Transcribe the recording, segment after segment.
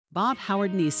Bob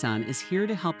Howard Nissan is here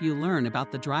to help you learn about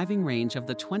the driving range of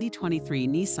the 2023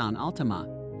 Nissan Altima,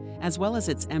 as well as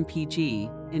its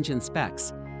MPG, engine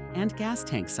specs, and gas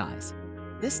tank size.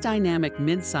 This dynamic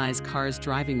mid-size car's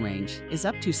driving range is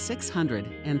up to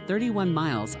 631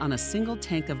 miles on a single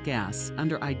tank of gas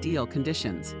under ideal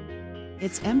conditions.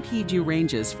 Its MPG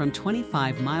ranges from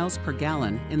 25 miles per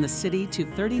gallon in the city to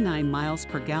 39 miles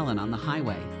per gallon on the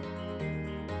highway.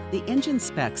 The engine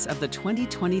specs of the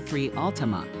 2023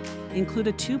 Altima include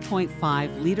a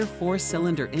 2.5-liter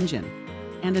four-cylinder engine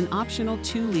and an optional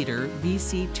 2-liter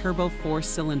VC turbo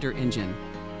four-cylinder engine.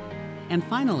 And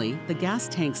finally, the gas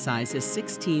tank size is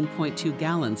 16.2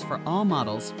 gallons for all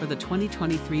models for the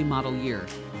 2023 model year.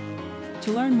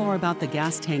 To learn more about the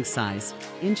gas tank size,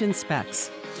 engine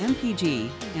specs, MPG,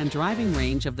 and driving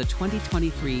range of the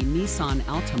 2023 Nissan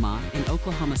Altima in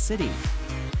Oklahoma City,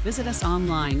 visit us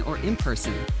online or in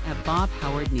person at Bob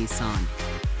Howard Nissan.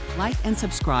 Like and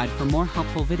subscribe for more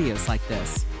helpful videos like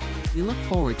this. We look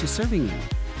forward to serving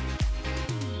you.